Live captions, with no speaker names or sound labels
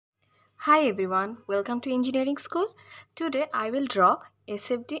Hi everyone, welcome to engineering school. Today I will draw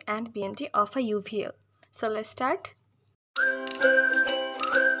SFD and BMD of a UVL. So let's start.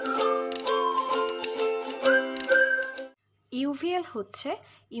 UVL হচ্ছে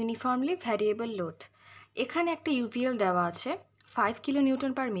uniformly variable load. এখানে একটা UVL দেওয়া আছে 5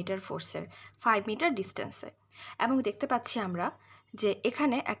 kilonewton per metre ফোর্সের 5 metre ডিস্টেন্সে, এবং দেখতে পাচ্ছি আমরা যে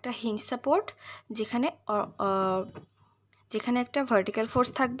এখানে একটা হিঞ্জ সাপোর্ট যেখানে একটা ভার্টিক্যাল ফোর্স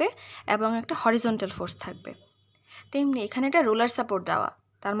থাকবে এবং একটা হরিজন্টাল ফোর্স থাকবে। তেমনি এখানে একটা রোলার সাপোর্ট দেওয়া,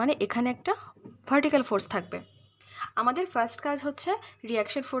 তার মানে এখানে একটা ভার্টিক্যাল ফোর্স থাকবে। আমাদের ফার্স্ট কাজ হচ্ছে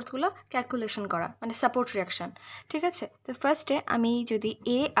রিয়াকশন ফোর্সগুলো ক্যালকুলেশন করা, মানে সাপোর্ট রিয়াকশন। ঠিক আছে, তো ফার্স্টে আমি যদি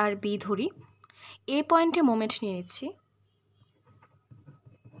এ আর বি ধরি, এ পয়েন্টে মোমেন্ট নিয়ে নিচ্ছি।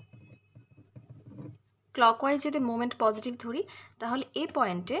 ক্লকওয়াইজ যদি মোমেন্ট পজিটিভ ধরি তাহলে এ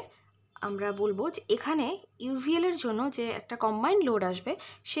পয়েন্টে আমরা বলবো যে এখানে ইউভিএল এর জন্য যে একটা কম্বাইন্ড লোড আসবে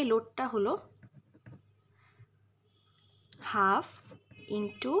সেই লোডটা হলো 1/2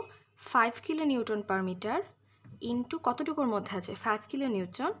 into 5 kilo Newton per metre into কতটুকুর মধ্যে আছে 5 কিলো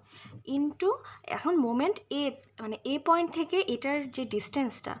নিউটন ইন্টু এখন মোমেন্ট এ, মানে এ পয়েন্ট থেকে এটার যে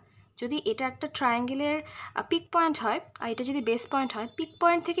ডিস্টেন্সটা, যদি এটা একটা ট্রায়াঙ্গেলের পিক পয়েন্ট হয় আর এটা যদি বেস পয়েন্ট হয়, পিক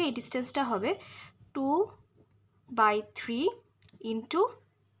পয়েন্ট থেকে এই ডিস্টেন্সটা হবে 2/3 ইন্টু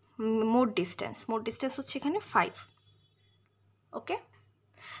মোট ডিস্টেন্স হচ্ছে এখানে 5। ওকে,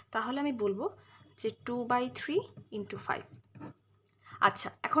 তাহলে আমি বলবো যে 2/3 ইন্টু 5। আচ্ছা,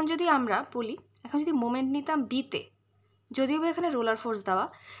 এখন যদি আমরা বলি, এখন যদি মোমেন্ট নিতাম বিতে, যদিও এখানে রোলার ফোর্স দেওয়া,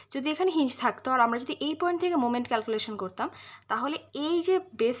 যদি এখানে হিঞ্জ থাকতো আর আমরা যদি এই পয়েন্ট থেকে মোমেন্ট ক্যালকুলেশন করতাম, তাহলে এই যে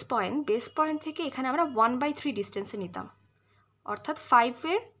বেস পয়েন্ট থেকে এখানে আমরা 1/3 ডিস্টেন্সে নিতাম, অর্থাৎ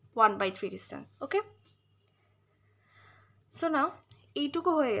 5-এর 1/3 ডিস্টেন্স। ওকে, সো নাও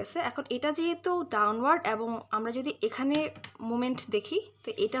এইটুকু হয়ে গেছে। এখন এটা যেহেতু ডাউনওয়ার্ড এবং আমরা যদি এখানে মোমেন্ট দেখি তো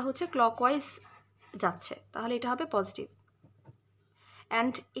এটা হচ্ছে ক্লকওয়াইজ যাচ্ছে, তাহলে এটা হবে পজিটিভ।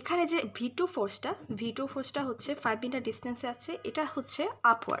 অ্যান্ড এখানে যে V2 ফোর্সটা হচ্ছে 5 মিটার ডিস্টেন্সে আছে, এটা হচ্ছে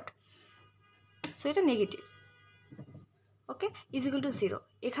আপওয়ার্ড, সো এটা negative. Okay, is equal to 0।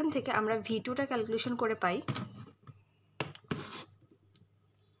 এখান থেকে আমরা V2টা ক্যালকুলেশন করে পাই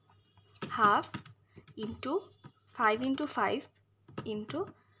 1/2 into 5 into 5 into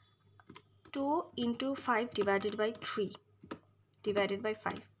 2 into 5 divided by 3 divided by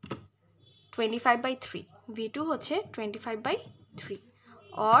 5, 25/3। V2 হচ্ছে 25/3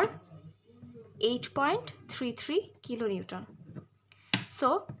 or 8.33 kilo Newton. So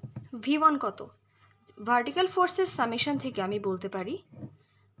V1 কত? ভার্টিক্যাল ফোর্সের সামেশন থেকে আমি বলতে পারি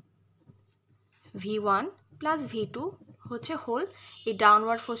V1 প্লাস V2 হচ্ছে হোল এই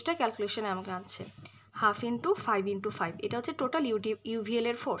ডাউনওয়ার্ড ফোর্সটা ক্যালকুলেশনে আমাকে আনছে 1/2 ইন্টু 5 ইন্টু 5, এটা হচ্ছে টোটাল ইউভিএল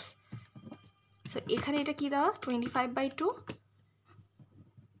এর ফোর্স। সো এখানে এটা কি দেওয়া 25/2।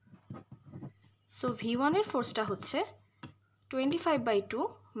 সো V1 এর ফোর্সটা হচ্ছে 25/2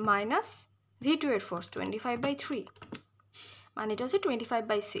 মাইনাস V2 এর ফোর্স 25/3, মানে এটা হচ্ছে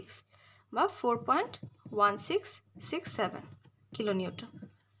 25/6 বা 4.1667 কিলো নিউটন।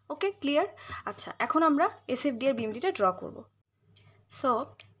 ওকে, ক্লিয়ার? আচ্ছা, এখন আমরা এসএফডি আর বিএমডিটা ড্র করব। সো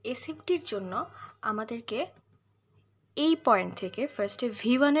এসএফডির জন্য আমাদেরকে এই পয়েন্ট থেকে ফার্স্টে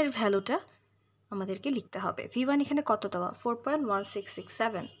V1 এর ভ্যালুটা আমাদেরকে লিখতে হবে। V1 এখানে কত দেওয়া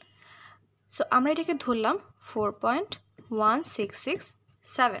 4.1667। সো আমরা এটাকে ধরলাম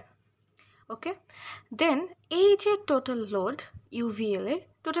 4.1667। ওকে, দেন এই যে টোটাল লোড ইউভিএল এর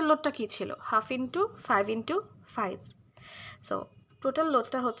টোটাল লোডটা কী ছিল 1/2 ইন্টু 5 ইন্টু 5। সো টোটাল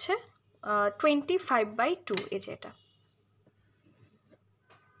লোডটা হচ্ছে 25/2। এই যে এটা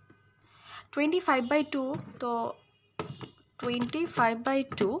 25/2, তো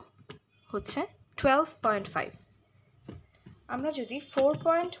 25/2 হচ্ছে 12.5। আমরা যদি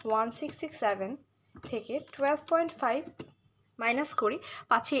 4.1667 থেকে 12.5 মাইনাস করি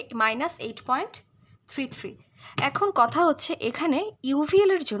পাচ্ছে -8.33। এখন কথা হচ্ছে এখানে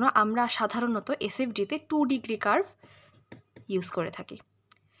ইউভিএল এর জন্য আমরা সাধারণত এসএফডিতে 2 ডিগ্রি কার্ভ ইউজ করে থাকি।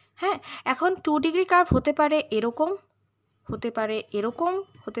 হ্যাঁ, এখন 2 ডিগ্রি কার্ভ হতে পারে এরকম, হতে পারে এরকম,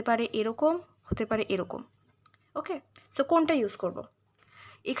 হতে পারে এরকম, হতে পারে এরকম। ওকে, সো কোনটা ইউজ করব?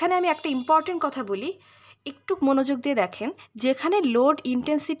 এখানে আমি একটা ইম্পর্টেন্ট কথা বলি, একটু মনোযোগ দিয়ে দেখেন। যেখানে লোড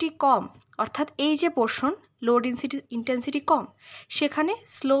ইন্টেন্সিটি কম, অর্থাৎ এই যে পোর্শন লোড ইন্টেন্সিটি কম, সেখানে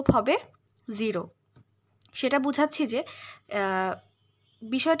স্লোপ হবে 0। সেটা বোঝাচ্ছি যে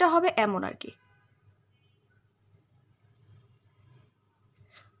বিষয়টা হবে এমন আর কি।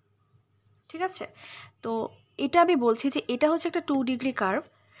 ঠিক আছে, তো এটা আমি বলছি যে এটা হচ্ছে একটা 2 ডিগ্রি কার্ভ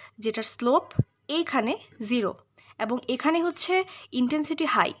যেটার স্লোপ এইখানে 0 এবং এখানে হচ্ছে ইন্টেন্সিটি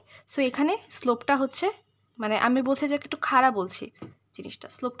হাই। সো এখানে স্লোপটা হচ্ছে, মানে আমি বলছি যে একটু খাড়া বলছি, জিনিসটা,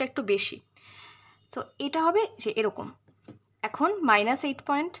 স্লোপটা একটু বেশি। তো এটা হবে যে এরকম। এখন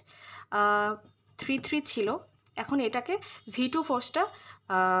 -8.33 ছিল, এখন এটাকে V2 ফোর্সটা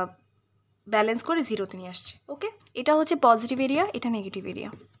ব্যালেন্স করে 0-তে নিয়ে আসছে। ওকে, এটা হচ্ছে পজিটিভ এরিয়া, এটা নেগেটিভ এরিয়া।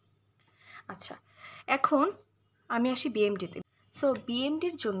 আচ্ছা, এখন আমি আসি বিএমডিতে। সো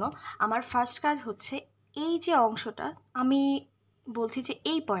বিএমডির জন্য আমার ফার্স্ট কাজ হচ্ছে এই যে অংশটা, আমি বলছি যে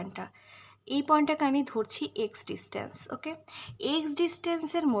এই পয়েন্টটাকে আমি ধরছি এক্স ডিস্টেন্স। ওকে, এক্স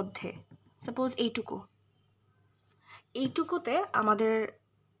ডিস্টেন্সের মধ্যে সাপোজ এইটুকুতে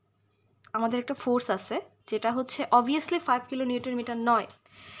আমাদের একটা ফোর্স আছে, যেটা হচ্ছে অবভিয়াসলি 5 কিলো নিউটন মিটার নয়।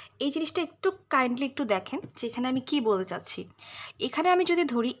 এই জিনিসটা একটু কাইন্ডলি একটু দেখেন যে এখানে আমি কি বলতে চাচ্ছি। এখানে আমি যদি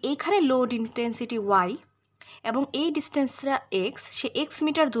ধরি এইখানে লোড ইন্টেন্সিটি ওয়াই এবং এই ডিস্টেন্সটা এক্স, সে এক্স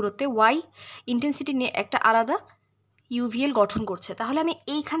মিটার দূরত্বে ওয়াই ইন্টেন্সিটি নিয়ে একটা আলাদা ইউভিএল গঠন করছে, তাহলে আমি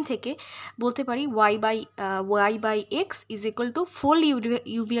এইখান থেকে বলতে পারি Y by x is equal to ফুল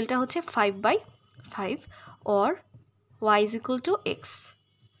ইউভিএলটা হচ্ছে 5/5 or Y is equal to x.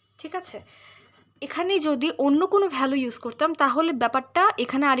 ঠিক আছে, এখানে যদি অন্য কোনো ভ্যালু ইউজ করতাম তাহলে ব্যাপারটা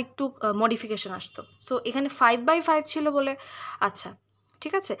এখানে আরেকটু মডিফিকেশন আসতো। সো এখানে 5/5 ছিল বলে, আচ্ছা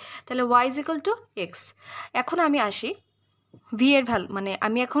ঠিক আছে, তাহলে Y is equal to x. এখন আমি আসি ভি এর ভ্যালু, মানে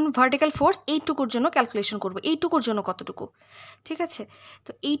আমি এখন ভার্টিক্যাল ফোর্স এইটুকুর জন্য ক্যালকুলেশন করব, এইটুকুর জন্য কতটুকু। ঠিক আছে,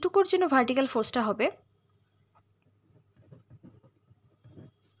 তো এইটুকুর জন্য ভার্টিক্যাল ফোর্সটা হবে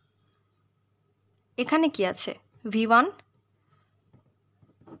এখানে কি আছে V1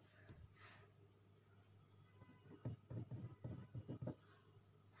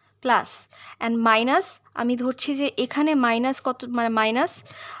 প্লাস অ্যান্ড মাইনাস, আমি ধরছি যে এখানে মাইনাস কত, মানে মাইনাস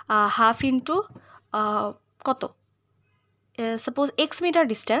হাফ ইন্টু কত, সাপোজ এক্স মিটার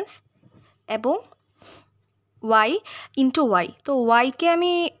ডিস্টেন্স এবং ওয়াই ইন্টু ওয়াই। তো ওয়াইকে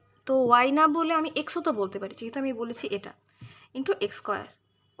আমি, তো ওয়াই না বলে আমি এক্সও তো বলতে পারি, যেহেতু আমি বলেছি এটা ইন্টু এক্স স্কোয়ার।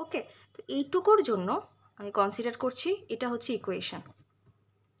 ওকে, তো এইটুকুর জন্য আমি কনসিডার করছি এটা হচ্ছে ইকুয়েশন।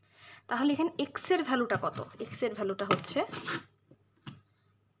 তাহলে এখানে এক্সের ভ্যালুটা কত? এক্সের ভ্যালুটা হচ্ছে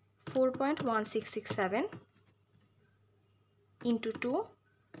 4.1667 into 2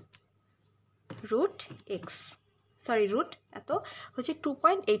 root x, sorry root এত হচ্ছে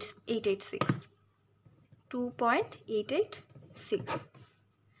 2.886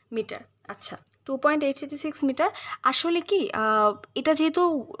 মিটার। আচ্ছা, 2.886 মিটার। আসলে কি এটা যেহেতু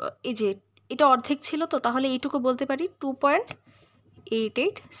এই যে এটা অর্ধেক ছিল, তো তাহলে এইটুকু বলতে পারি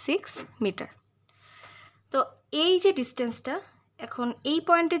 2.886 মিটার। তো এই যে ডিস্টেন্সটা, এখন এই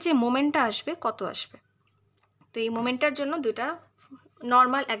পয়েন্টে যে মোমেন্টটা আসবে কত আসবে, তো এই মোমেন্টটার জন্য দুটা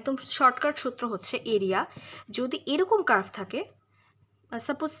নর্মাল একদম শর্টকাট সূত্র হচ্ছে এরিয়া। যদি এরকম কার্ভ থাকে,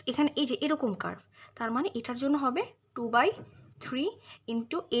 সাপোজ এখানে এই যে এরকম কার্ভ, তার মানে এটার জন্য হবে 2/3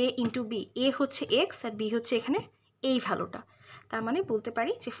 ইন্টু এ ইন্টু বি। এ হচ্ছে এক্স আর বি হচ্ছে এখানে এই ভ্যালুটা, তার মানে বলতে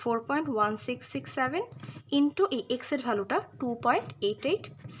পারি যে 4.1667 ইন্টু এই এক্সের ভ্যালুটা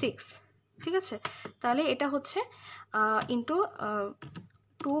 2.886। ঠিক আছে, তাহলে এটা হচ্ছে ইন্টু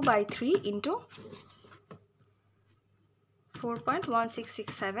 2/3 ইন্টু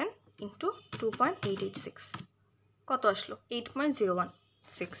 4.1667 ইন্টু 2.886 কত আসলো?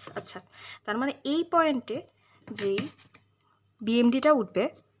 8.016। আচ্ছা, তার মানে এই পয়েন্টে যেই বিএমডিটা উঠবে,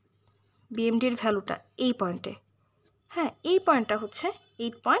 বিএমডির ভ্যালুটা এই পয়েন্টে, হ্যাঁ এই পয়েন্টটা হচ্ছে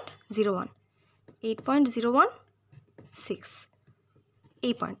 8.01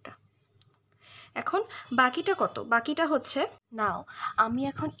 এই পয়েন্টটা। এখন বাকিটা কত? বাকিটা হচ্ছে, নাও আমি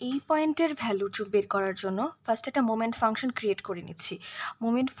এখন এই পয়েন্টের ভ্যালু বের করার জন্য ফার্স্ট একটা মোমেন্ট ফাংশন ক্রিয়েট করে নিচ্ছি।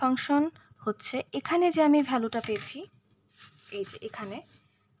 মোমেন্ট ফাংশন হচ্ছে এখানে যে আমি ভ্যালুটা পেয়েছি, এই যে এখানে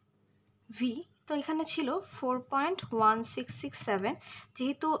ভি, তো এখানে ছিল 4.1667,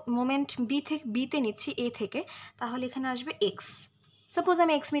 যেহেতু মোমেন্ট বিতে নিচ্ছি এ থেকে, তাহলে এখানে আসবে এক্স। সাপোজ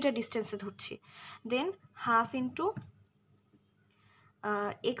আমি এক্স মিটার ডিস্টেন্সে ধরছি, দেন হাফ ইন্টু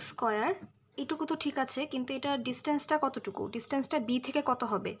এক্স স্কোয়ার। এইটুকু তো ঠিক আছে, কিন্তু এটা ডিস্টেন্সটা কতটুকু? ডিস্টেন্সটা বি থেকে কত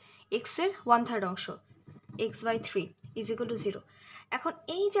হবে? এক্সের 1/3 অংশ, x/3 ইজ ইকুয়াল টু 0। এখন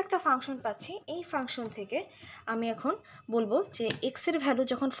এই যে একটা ফাংশন পাচ্ছি, এই ফাংশন থেকে আমি এখন বলবো যে এক্সের ভ্যালু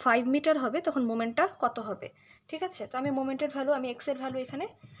যখন 5 মিটার হবে তখন মোমেন্টটা কত হবে। ঠিক আছে, তো আমি মোমেন্টের ভ্যালু, আমি এক্সের ভ্যালু এখানে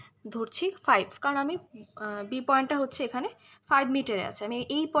ধরছি 5, কারণ আমি বি পয়েন্টটা হচ্ছে এখানে 5 মিটারে আছে, আমি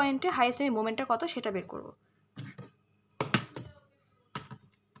এই পয়েন্টে হাইয়েস্ট আমি মোমেন্টটা কত সেটা বের করবো।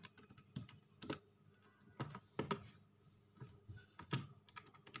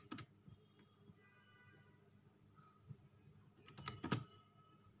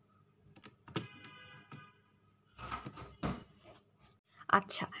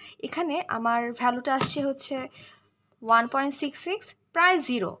 আচ্ছা, এখানে আমার ভ্যালুটা আসছে হচ্ছে 1.66, প্রায়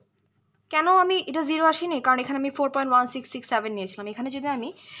 0। কেন আমি এটা 0 আসিনি, কারণ এখানে আমি 4.1667 নিয়েছিলাম। এখানে যদি আমি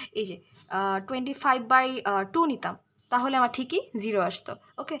এই যে 25/2 নিতাম তাহলে আমার ঠিকই 0 আসতো।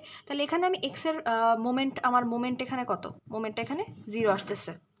 ওকে, তাহলে এখানে আমি এক্সের আমার মোমেন্ট এখানে কত, মোমেন্টটা এখানে 0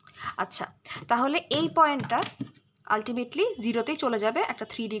 আসতেছে। আচ্ছা, তাহলে এই পয়েন্টটা আলটিমেটলি 0তেই চলে যাবে একটা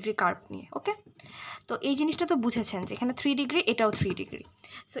 3 ডিগ্রি কার্ভ নিয়ে। ওকে, তো এই জিনিসটা তো বুঝেছেন যে এখানে 3 ডিগ্রি, এটাও 3 ডিগ্রি।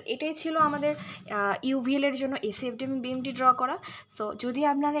 সো এটাই ছিল আমাদের UVL এর জন্য SFD BMD ড্র করা। সো যদি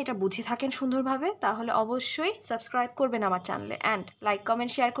আপনারা এটা বুঝে থাকেন সুন্দরভাবে তাহলে অবশ্যই সাবস্ক্রাইব করবেন আমার চ্যানেলে, অ্যান্ড লাইক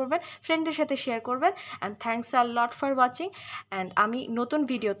কমেন্ট শেয়ার করবেন, ফ্রেন্ডদের সাথে শেয়ার করবেন। And thanks a lot for watching. And আমি নতুন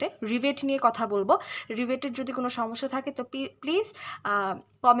ভিডিওতে রিভেট নিয়ে কথা বলবো। রিভেটের যদি কোনো সমস্যা থাকে তো প্লিজ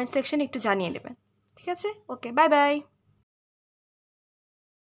কমেন্ট সেকশনে একটু জানিয়ে নেবেন। ঠিক আছে, ওকে, বাই বাই।